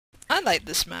like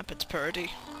this map, it's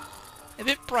purdy. A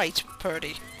bit bright, but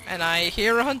purdy. And I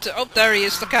hear a hunter. Oh, there he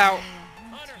is, look out!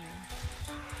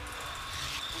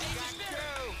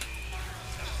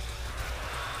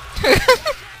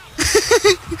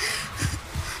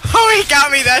 Oh, he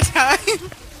got me that time!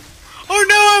 Oh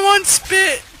no, I want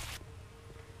spit!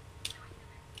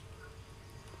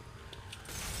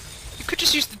 You could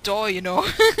just use the door, you know.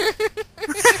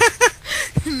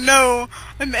 No,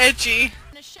 I'm edgy.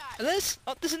 And there's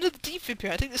another defib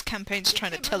here. I think this campaign's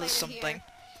trying to tell us something.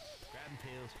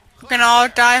 We're gonna all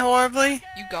die horribly.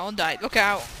 You gonna die. Look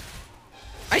out.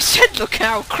 I said look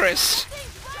out, Chris.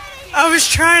 I was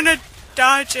trying to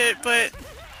dodge it, but...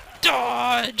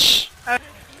 Dodge!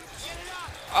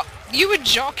 You and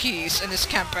jockeys in this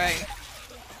campaign.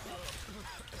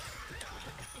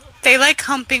 They like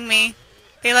humping me.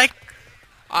 They like...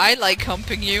 I like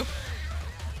humping you.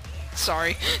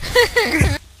 Sorry.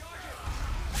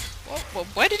 Well,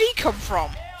 where did he come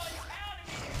from?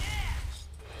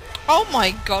 Oh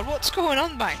my god, what's going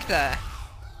on back there?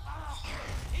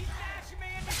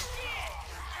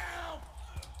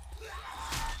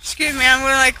 Excuse me, I'm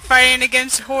gonna like fighting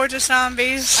against hordes of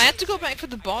zombies. I had to go back for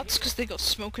the bots because they got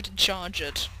smoked and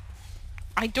charged.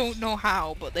 I don't know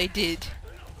how, but they did.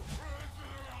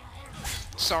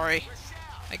 Sorry.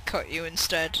 I cut you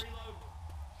instead.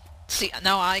 See,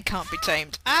 now I can't be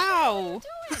tamed. Ow!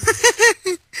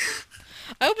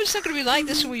 I hope it's not gonna be like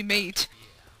this when we meet.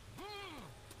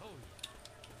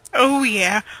 Oh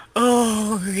yeah.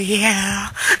 Oh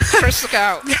yeah. Chris, look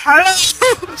out.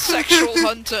 Sexual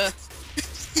hunter.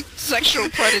 Sexual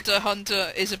predator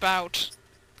hunter is about.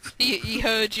 He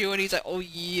heard you and he's like, oh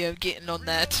yeah, I'm getting on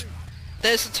that.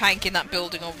 There's a tank in that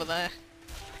building over there.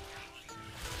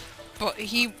 But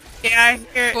he... Yeah, I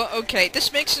hear it. But okay,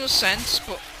 this makes no sense,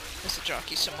 but... There's a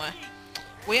jockey somewhere.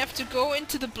 We have to go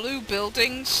into the blue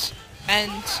buildings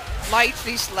and light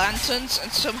these lanterns,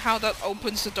 and somehow that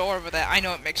opens the door over there. I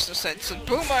know it makes no sense, and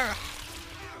boomer!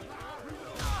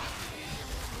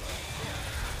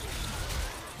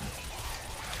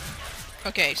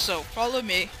 Okay, so, follow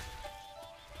me.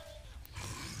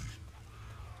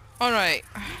 Alright,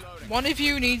 one of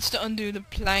you needs to undo the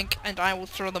plank, and I will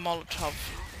throw the Molotov.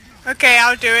 Okay,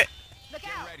 I'll do it.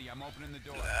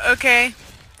 Okay.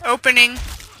 Opening.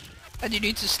 And you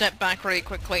need to step back really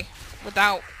quickly,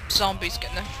 without zombies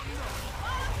getting there.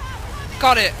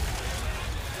 Got it!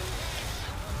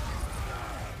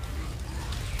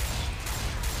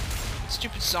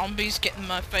 Stupid zombies getting in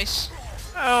my face.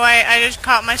 Oh, I just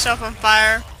caught myself on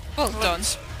fire. Well done.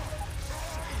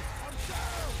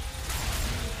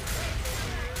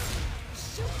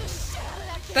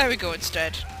 There we go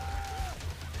instead.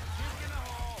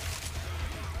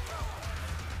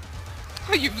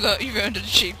 Oh, you've earned an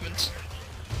achievement.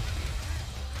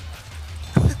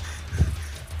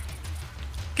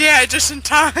 Yeah, just in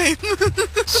time.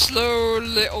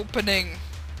 Slowly opening.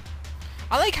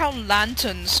 I like how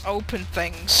lanterns open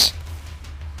things.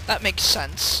 That makes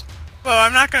sense. Well,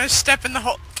 I'm not gonna step in the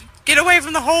hole. Get away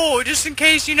from the hole, just in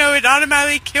case, you know, it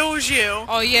automatically kills you.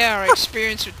 Oh yeah, our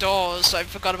experience with doors. I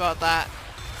forgot about that.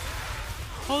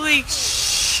 Holy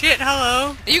shit,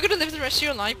 hello. Are you gonna live the rest of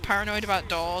your life paranoid about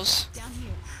doors?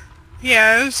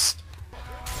 Yes.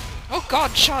 Oh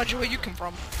god, Charger, where you come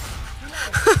from?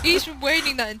 He's been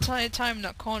waiting that entire time in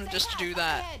that corner just to do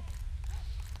that.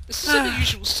 This is an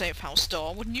unusual safe house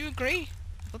door, wouldn't you agree?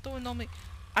 I thought they were normally...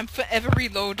 I'm forever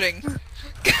reloading.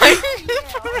 I'm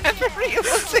forever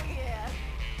reloading.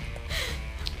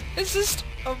 Is this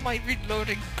my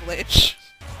reloading glitch?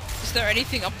 Is there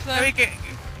anything up there?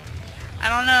 I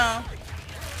don't know.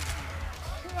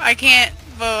 I can't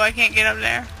get up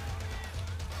there.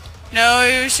 No,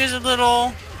 it was just a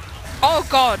little... Oh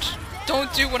god!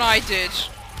 Don't do what I did!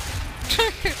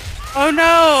 Oh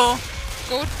no!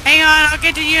 Go... Hang on, I'll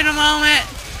get to you in a moment.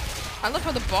 I love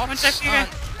how the bots aren't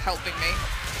helping me.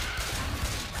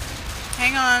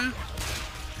 Hang on.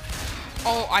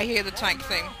 Oh, I hear the tank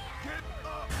thing.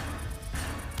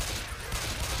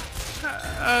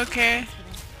 Okay.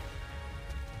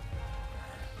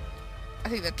 I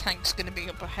think the tank's gonna be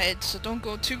up ahead, so don't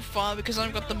go too far because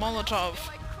I've got the Molotov.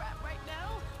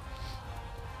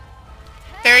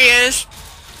 There he is.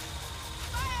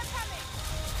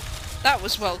 That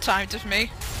was well timed of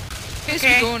me. Here's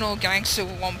me going all gangster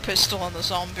with one pistol on the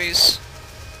zombies.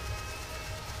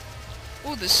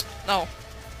 Oh, this... no.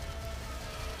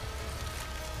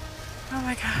 Oh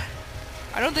my god.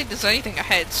 I don't think there's anything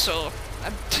ahead, so...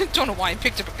 I don't know why I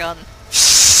picked up a gun.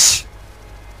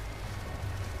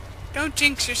 Don't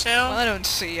jinx yourself. Well, I don't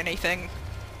see anything.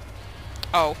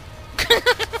 Oh.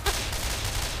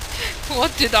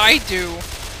 What did I do?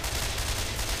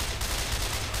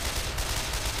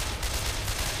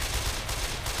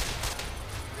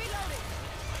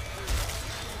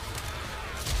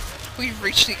 we've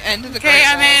reached the end of the Okay, Great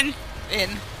I'm Wall. in. In.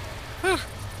 Whew.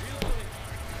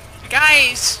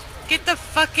 Guys, get the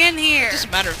fuck in here. It doesn't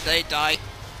matter if they die.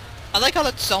 I like how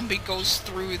that zombie goes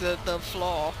through the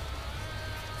floor.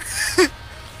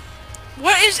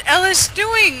 What is Ellis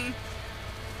doing?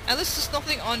 Alice, there's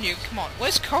nothing on you. Come on.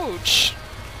 Where's Coach?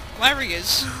 There he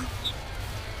is.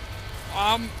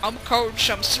 I'm Coach.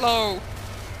 I'm slow.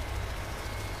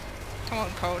 Come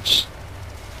on, Coach.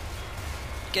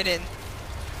 Get in.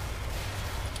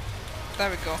 There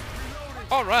we go.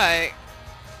 Alright.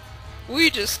 We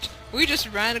just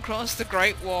ran across the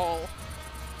Great Wall.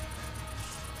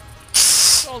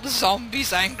 All the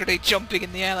zombies angrily jumping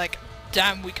in the air like,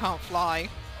 damn, we can't fly.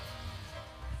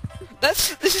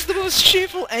 This is the most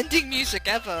cheerful ending music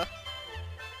ever.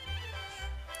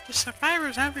 The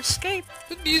survivors have escaped.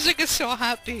 The music is so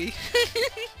happy.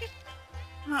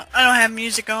 Oh, I don't have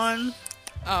music on.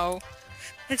 Oh.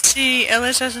 Let's see,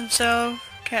 Ellis has himself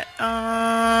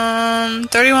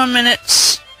 31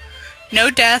 minutes. No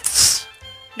deaths.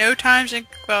 No times in,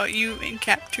 well, you in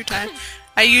cap 2 times.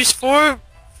 I used 1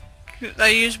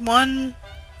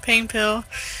 pain pill.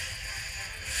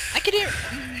 I can hear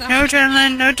No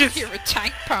adrenaline, no I can hear a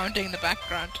tank pounding in the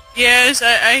background. Yes,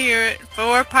 I hear it.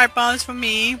 4 pipe bombs for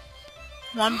me.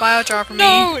 1 biojar for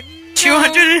No, me.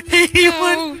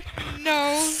 281.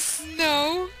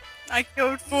 No. I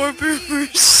killed 4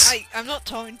 boomers. I'm not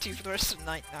talking to you for the rest of the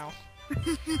night now.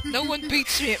 No one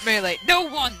beats me at melee. No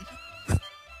one!